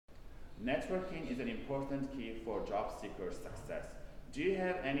Networking is an important key for job seekers' success. Do you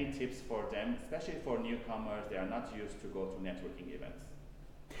have any tips for them, especially for newcomers? They are not used to go to networking events.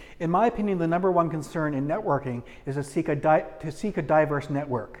 In my opinion, the number one concern in networking is to seek a diverse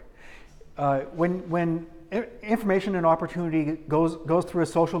network. When information and opportunity goes through a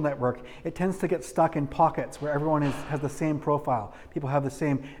social network, it tends to get stuck in pockets where everyone has the same profile. People have the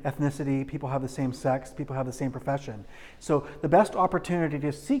same ethnicity, people have the same sex, people have the same profession. So the best opportunity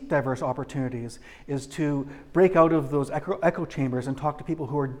to seek diverse opportunities is to break out of those echo chambers and talk to people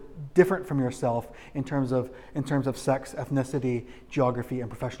who are different from yourself in terms of sex, ethnicity, geography, and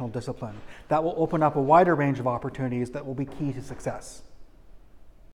professional discipline. That will open up a wider range of opportunities that will be key to success.